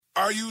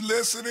Are you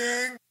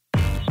listening?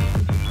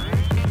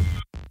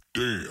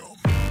 Damn.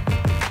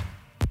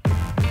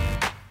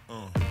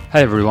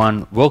 Hey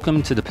everyone,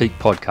 welcome to the Peak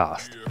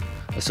Podcast,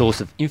 a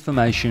source of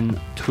information,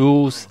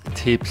 tools,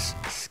 tips,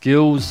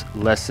 skills,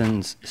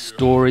 lessons,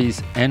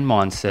 stories, and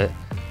mindset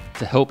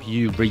to help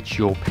you reach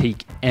your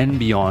peak and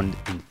beyond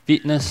in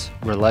fitness,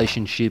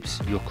 relationships,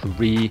 your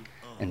career,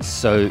 and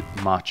so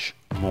much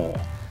more.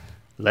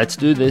 Let's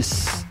do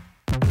this.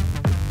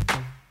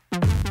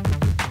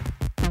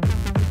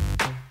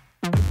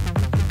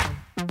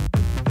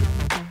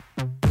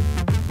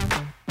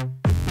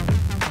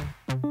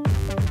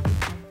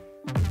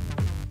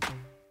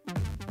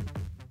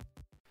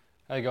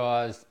 Hey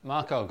guys,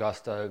 Marco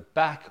Augusto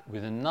back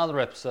with another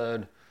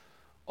episode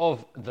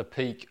of the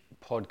Peak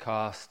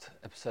Podcast,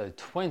 episode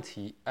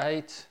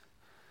 28,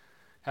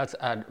 how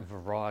to add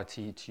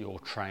variety to your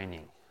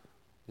training.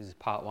 This is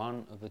part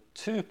one of a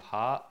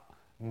two-part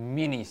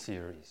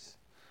mini-series.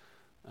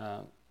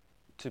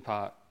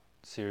 Two-part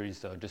series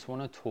that I just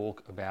want to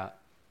talk about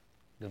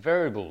the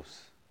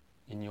variables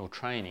in your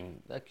training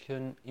that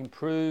can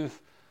improve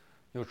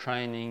your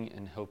training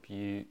and help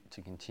you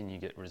to continue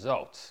to get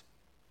results.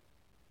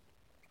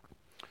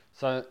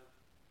 So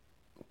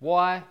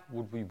why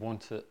would we want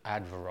to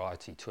add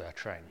variety to our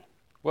training?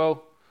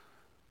 Well,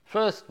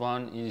 first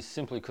one is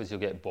simply because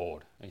you'll get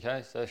bored,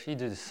 okay? So if you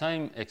do the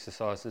same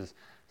exercises,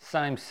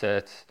 same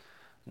sets,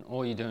 and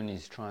all you're doing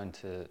is trying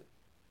to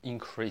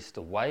increase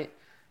the weight,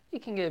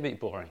 it can get a bit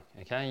boring,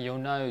 okay? You'll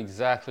know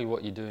exactly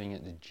what you're doing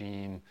at the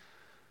gym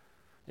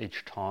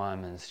each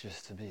time, and it's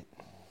just a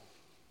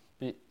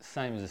bit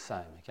same as the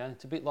same, okay?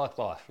 It's a bit like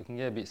life, it can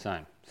get a bit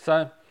same.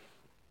 So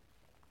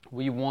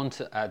we want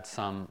to add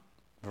some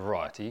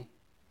variety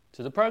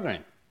to the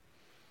program.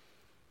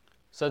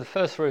 So the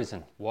first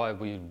reason why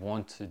we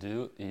want to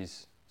do it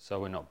is so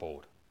we're not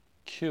bored.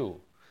 Cool.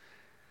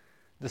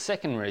 The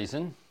second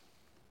reason,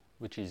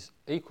 which is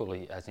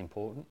equally as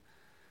important,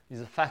 is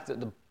the fact that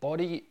the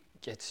body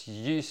gets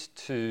used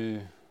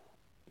to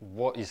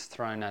what is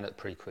thrown at it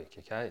pretty quick,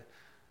 okay?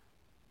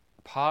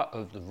 Part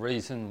of the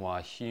reason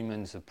why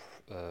humans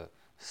are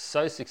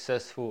so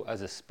successful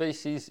as a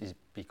species is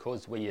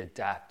because we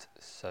adapt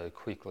so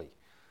quickly.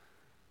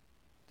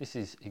 This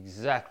is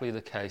exactly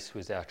the case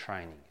with our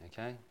training,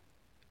 okay?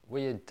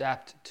 We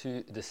adapt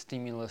to the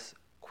stimulus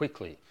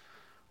quickly.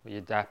 We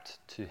adapt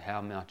to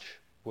how much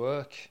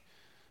work,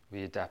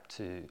 we adapt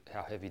to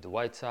how heavy the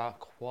weights are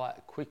quite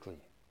quickly.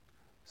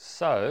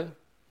 So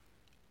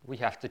we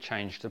have to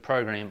change the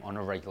program on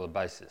a regular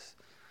basis.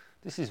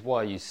 This is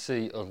why you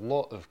see a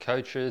lot of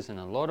coaches and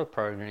a lot of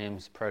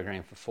programs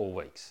program for 4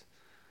 weeks.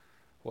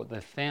 What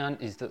they've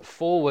found is that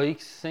 4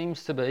 weeks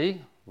seems to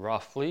be,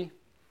 roughly,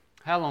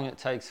 how long it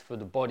takes for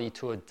the body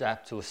to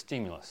adapt to a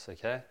stimulus,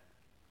 okay?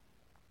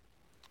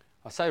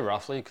 I say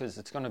roughly because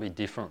it's going to be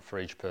different for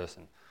each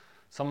person.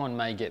 Someone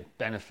may get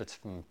benefits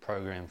from a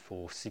program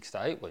for 6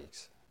 to 8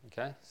 weeks,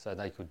 okay? So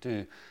they could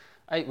do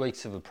 8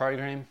 weeks of a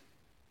program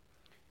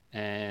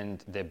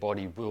and their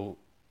body will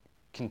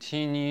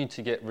continue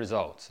to get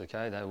results,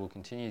 okay? They will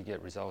continue to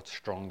get results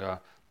stronger,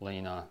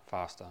 leaner,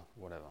 faster,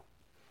 whatever.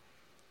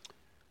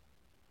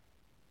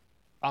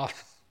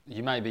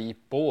 You may be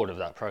bored of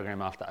that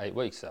program after 8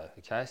 weeks though,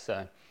 okay?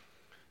 So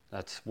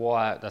that's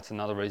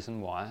another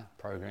reason why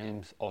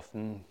programs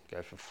often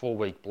go for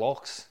 4-week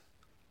blocks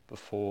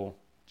before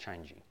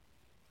changing.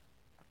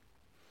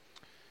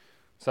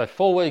 So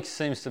 4 weeks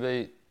seems to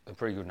be a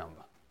pretty good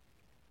number.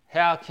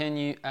 How can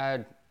you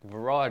add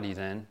variety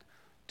then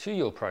to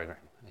your program,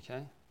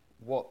 okay?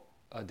 What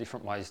are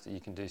different ways that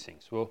you can do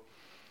things? Well,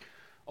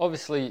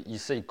 obviously you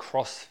see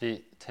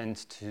CrossFit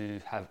tends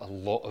to have a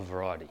lot of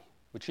variety,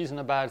 which isn't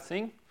a bad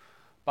thing,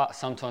 but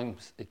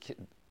sometimes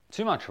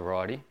too much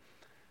variety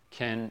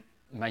can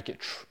make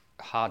it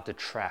hard to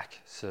track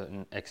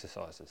certain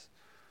exercises.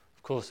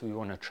 Of course, we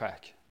want to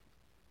track,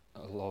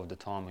 a lot of the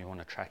time we want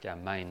to track our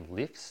main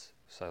lifts,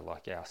 so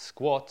like our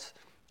squats,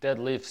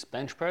 deadlifts,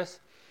 bench press,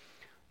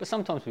 but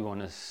sometimes we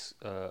want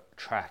to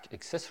track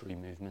accessory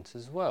movements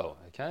as well,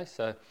 okay?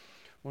 So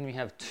when we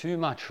have too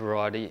much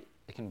variety,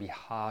 it can be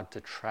hard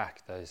to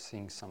track those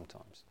things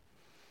sometimes.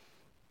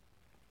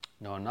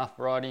 Not enough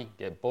variety,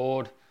 get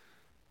bored,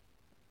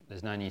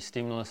 there's no new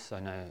stimulus, so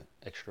no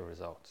extra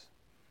results.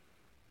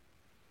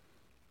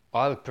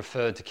 I would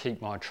prefer to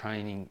keep my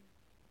training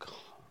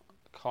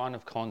kind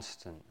of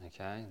constant,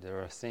 okay?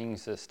 There are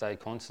things that stay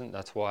constant,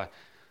 that's why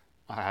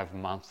I have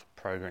month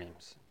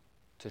programs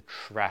to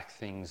track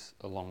things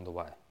along the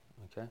way,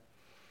 okay?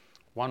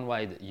 One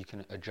way that you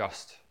can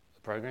adjust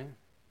a program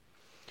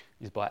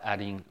is by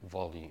adding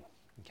volume,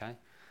 okay?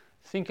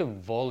 Think of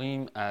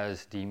volume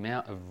as the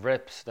amount of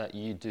reps that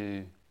you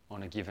do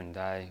on a given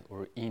day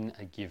or in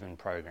a given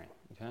program,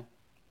 okay?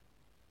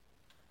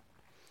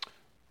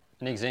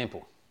 An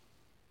example.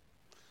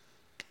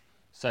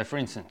 So for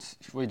instance,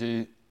 if we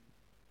do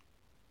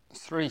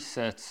 3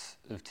 sets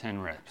of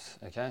 10 reps,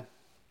 okay?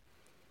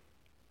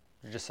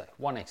 Just say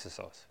one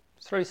exercise,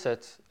 3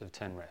 sets of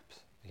 10 reps,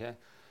 okay?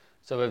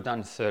 So we've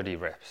done 30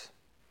 reps.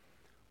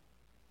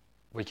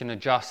 We can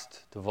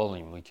adjust the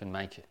volume, we can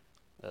make it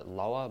it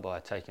lower by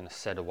taking a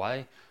set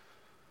away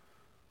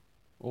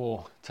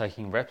or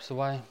taking reps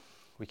away.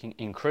 We can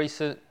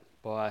increase it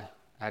by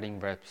adding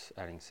reps,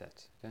 adding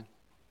sets. Okay.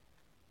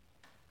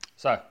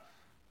 So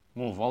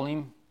more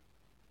volume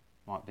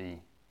might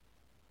be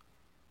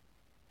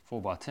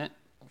 4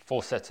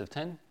 sets of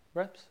 10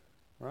 reps,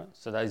 right?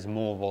 So that is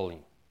more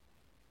volume.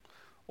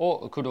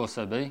 Or it could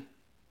also be,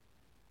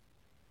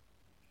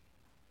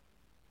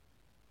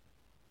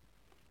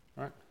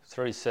 right,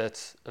 3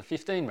 sets of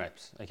 15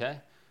 reps, okay?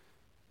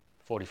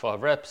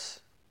 45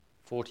 reps,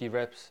 40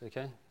 reps,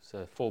 okay?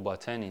 So 4 by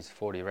 10 is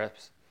 40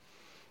 reps.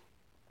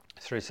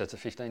 3 sets of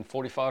 15,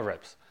 45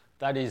 reps.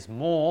 That is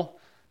more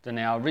than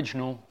our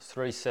original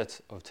 3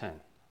 sets of 10,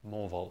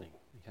 more volume,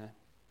 okay?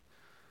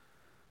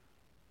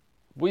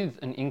 With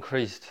an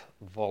increased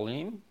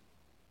volume,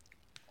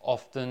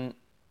 often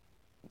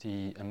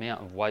the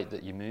amount of weight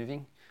that you're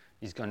moving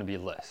is going to be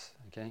less,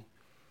 okay?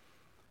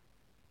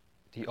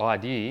 The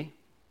idea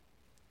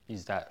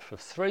is that for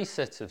 3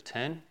 sets of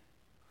 10,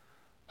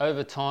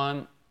 over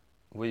time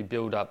we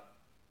build up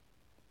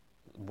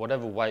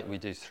whatever weight we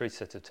do 3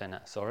 sets of 10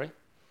 at,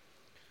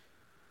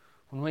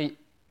 when we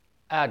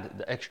add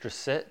the extra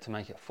set to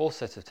make it 4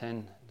 sets of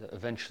 10, that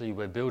eventually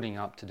we're building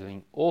up to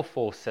doing all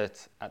 4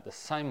 sets at the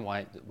same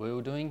weight that we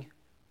were doing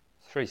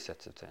 3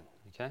 sets of 10,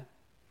 okay?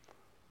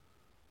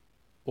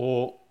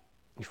 Or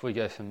if we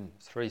go from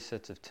 3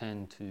 sets of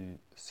 10 to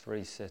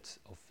 3 sets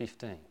of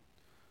 15,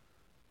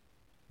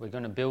 we're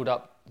going to build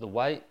up the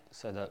weight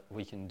so that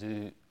we can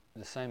do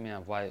the same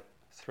amount of weight,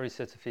 3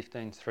 sets of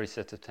 15, 3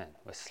 sets of 10.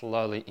 We're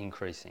slowly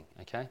increasing,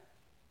 okay?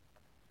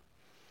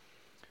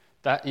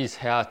 That is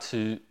how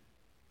to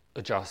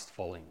adjust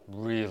volume.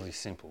 Really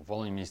simple.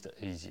 Volume is the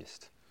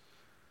easiest.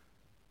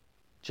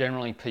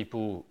 Generally,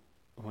 people,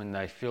 when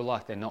they feel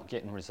like they're not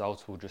getting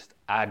results, will just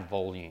add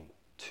volume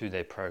to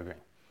their program.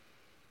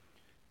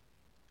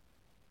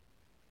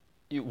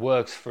 It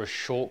works for a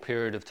short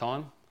period of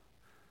time.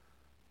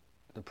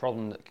 The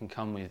problem that can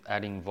come with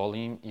adding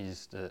volume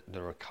is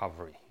the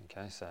recovery,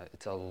 okay? So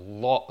it's a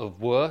lot of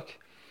work,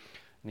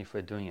 and if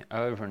we're doing it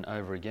over and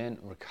over again,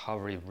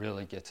 recovery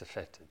really gets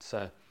affected.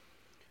 So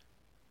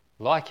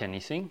like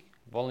anything,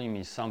 volume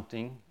is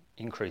something,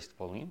 increased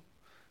volume,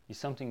 is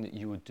something that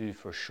you would do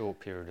for a short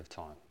period of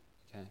time,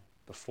 okay,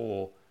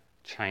 before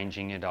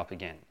changing it up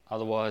again.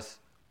 Otherwise,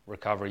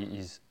 recovery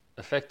is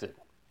affected.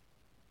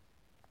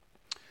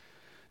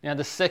 Now,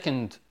 the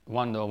second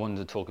one that I wanted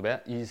to talk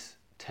about is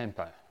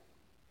tempo.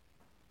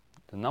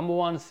 The number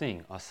one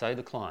thing I say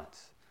to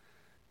clients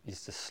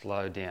is to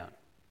slow down.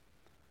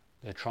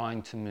 They're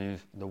trying to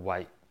move the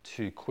weight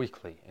too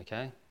quickly,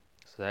 okay?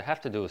 So they have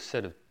to do a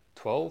set of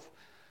 12.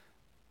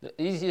 The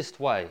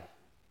easiest way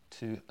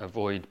to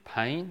avoid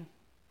pain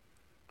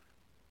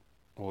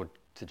or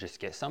to just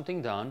get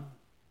something done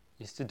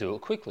is to do it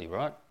quickly,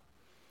 right?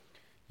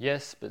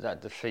 Yes, but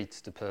that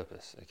defeats the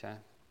purpose, okay?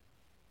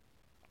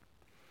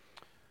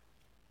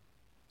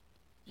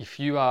 If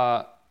you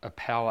are a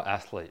power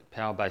athlete,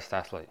 power-based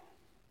athlete,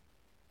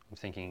 I'm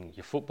thinking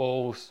your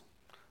footballs,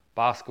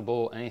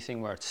 basketball,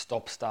 anything where it's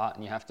stop-start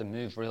and you have to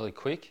move really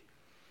quick,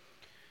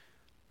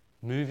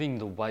 moving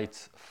the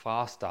weights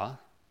faster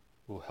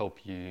will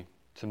help you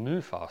to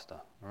move faster,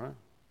 all right?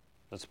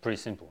 That's pretty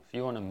simple. If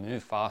you want to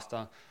move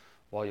faster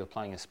while you're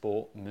playing a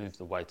sport, move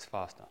the weights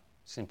faster.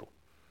 Simple.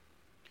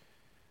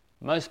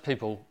 Most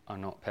people are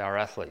not power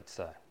athletes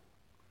though.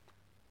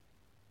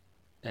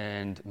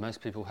 And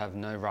most people have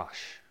no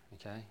rush,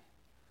 okay?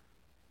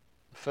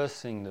 The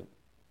first thing that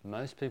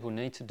most people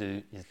need to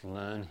do is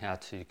learn how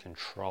to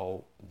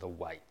control the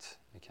weight,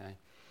 okay?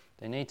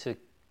 They need to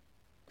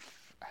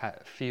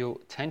feel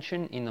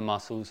tension in the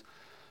muscles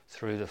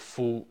through the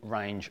full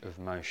range of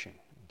motion,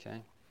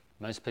 okay?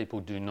 Most people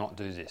do not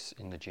do this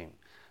in the gym.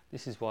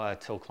 This is why I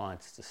tell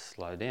clients to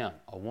slow down.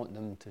 I want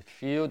them to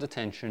feel the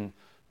tension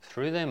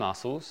through their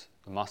muscles,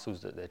 the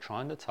muscles that they're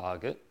trying to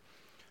target,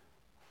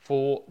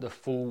 for the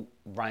full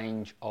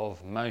range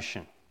of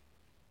motion.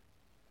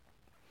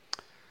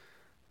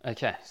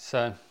 Okay,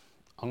 so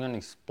I'm going to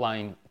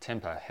explain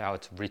tempo, how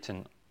it's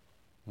written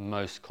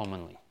most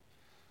commonly.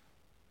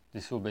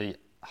 This will be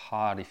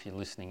hard if you're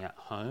listening at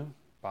home,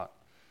 but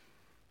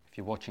if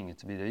you're watching,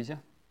 it's a bit easier.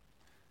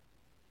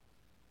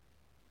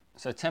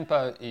 So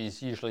tempo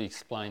is usually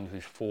explained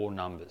with 4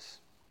 numbers.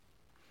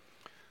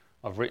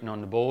 I've written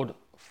on the board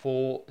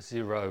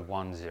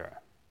 4010.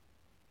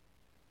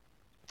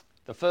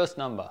 The first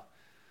number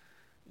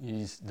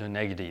is the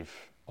negative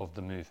of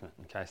the movement,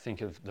 okay?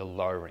 Think of the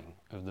lowering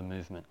of the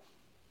movement.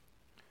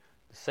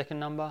 The second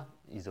number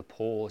is a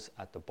pause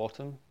at the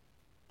bottom.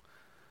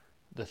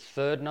 The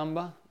third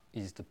number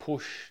is the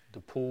push,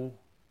 the pull,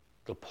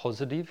 the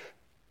positive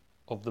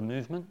of the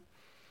movement,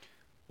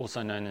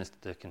 also known as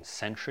the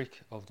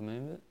concentric of the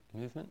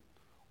movement,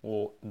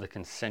 or the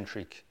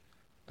concentric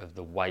of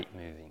the weight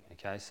moving,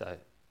 okay? So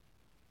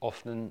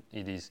often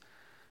it is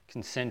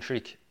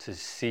concentric to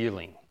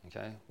ceiling,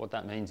 okay? What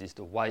that means is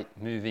the weight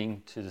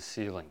moving to the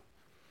ceiling.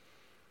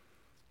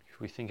 If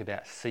we think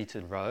about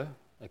seated row,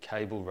 a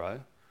cable row,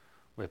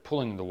 we're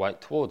pulling the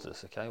weight towards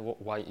us, okay? What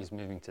weight is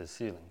moving to the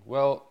ceiling?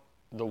 Well,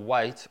 the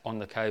weight on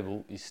the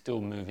cable is still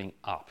moving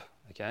up,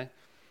 okay?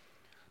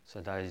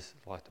 So that is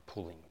like the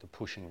pulling, the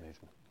pushing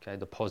movement, okay?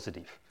 The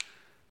positive.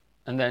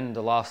 And then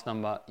the last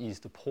number is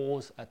the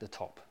pause at the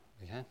top,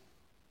 okay?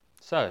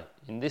 So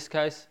in this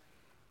case,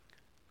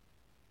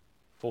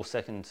 4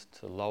 seconds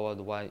to lower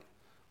the weight,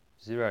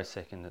 0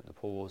 second at the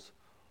pause,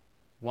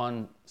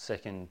 1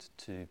 second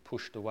to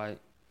push the weight,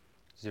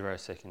 0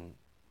 second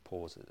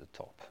pause at the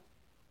top.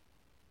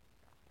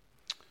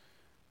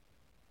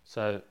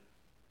 So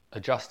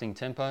adjusting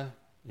tempo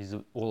is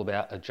all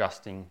about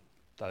adjusting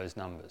those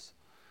numbers.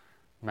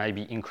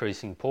 Maybe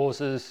increasing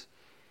pauses,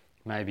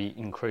 maybe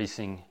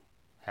increasing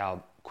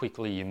how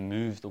quickly you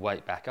move the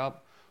weight back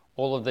up.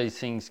 All of these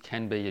things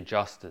can be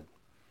adjusted.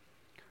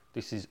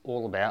 This is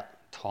all about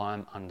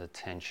time under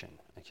tension,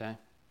 okay?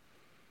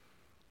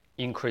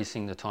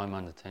 Increasing the time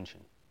under tension.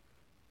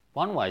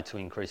 One way to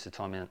increase the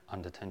time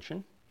under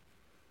tension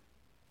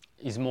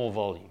is more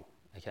volume,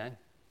 okay?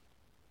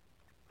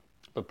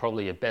 But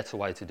probably a better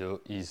way to do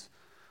it is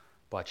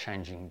by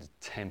changing the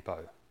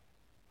tempo.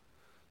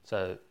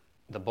 So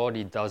the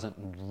body doesn't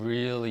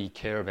really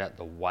care about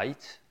the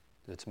weight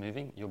that's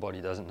moving. Your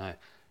body doesn't know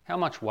how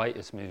much weight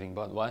is moving,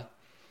 by the way.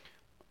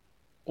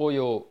 All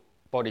your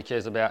body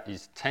cares about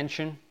is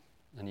tension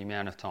and the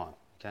amount of time,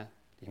 okay?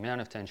 The amount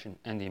of tension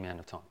and the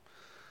amount of time.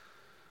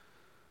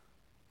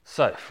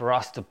 So for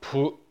us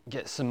to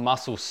get some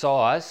muscle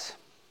size,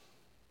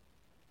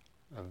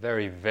 a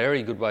very,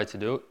 very good way to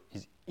do it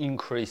is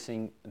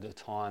increasing the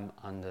time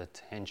under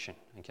tension,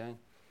 okay?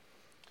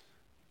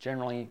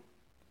 Generally,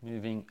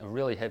 moving a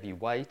really heavy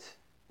weight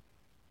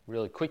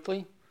really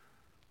quickly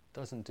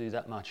doesn't do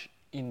that much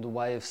in the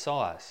way of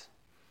size,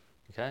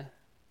 okay?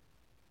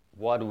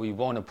 Why do we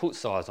want to put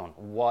size on?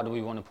 Why do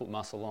we want to put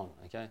muscle on,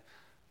 okay?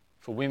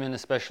 For women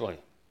especially,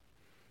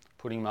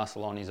 putting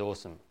muscle on is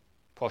awesome.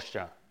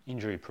 Posture,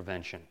 injury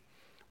prevention.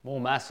 More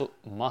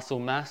muscle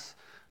mass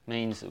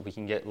means that we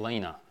can get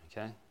leaner,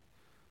 okay?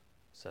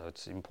 So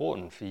it's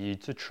important for you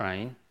to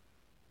train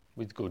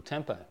with good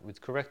tempo,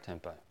 with correct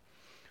tempo,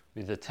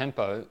 with a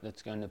tempo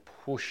that's going to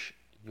push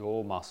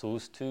your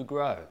muscles to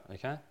grow,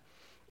 okay?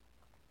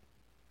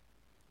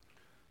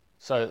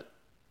 So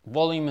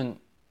volume and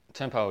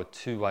tempo are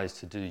two ways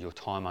to do your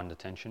time under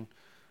tension.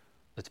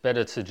 It's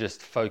better to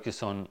just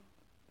focus on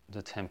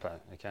the tempo,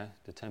 okay?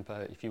 The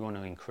tempo, if you want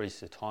to increase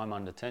the time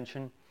under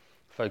tension,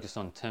 focus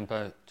on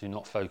tempo, do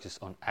not focus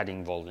on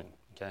adding volume,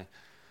 okay?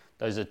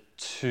 Those are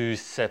two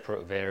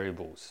separate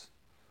variables.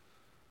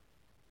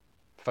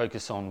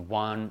 Focus on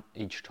one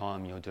each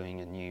time you're doing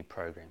a new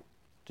program.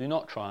 Do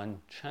not try and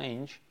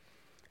change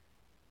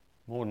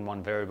more than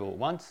one variable at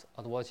once,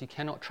 otherwise you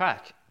cannot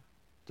track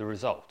the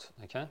result,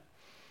 okay?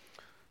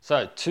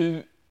 So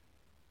 2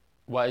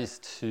 ways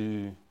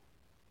to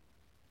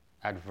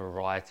add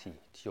variety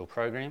to your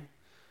program: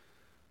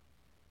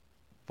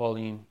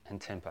 volume and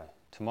tempo.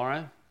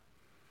 Tomorrow,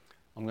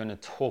 I'm going to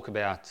talk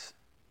about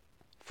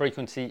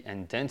frequency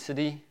and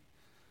density.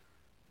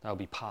 That'll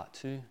be part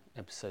 2,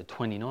 episode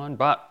 29,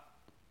 but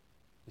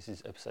this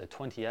is episode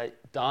 28,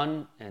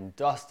 done and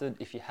dusted.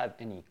 If you have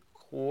any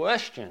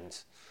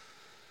questions,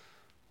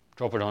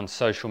 drop it on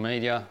social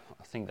media.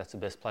 I think that's the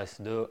best place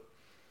to do it.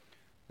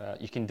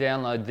 You can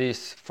download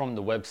this from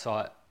the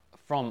website,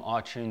 from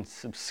iTunes.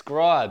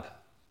 Subscribe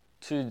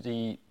to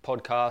the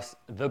podcast,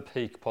 The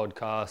Peak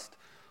Podcast,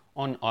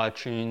 on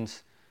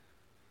iTunes.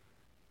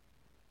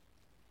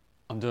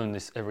 I'm doing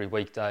this every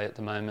weekday at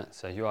the moment,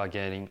 so you are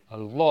getting a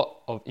lot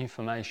of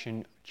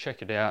information.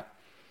 Check it out.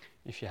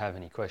 If you have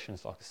any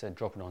questions, like I said,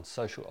 drop it on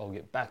social. I'll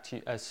get back to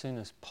you as soon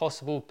as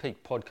possible.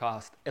 Peak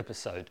Podcast,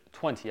 episode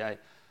 28.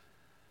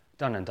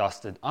 Done and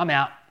dusted. I'm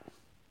out.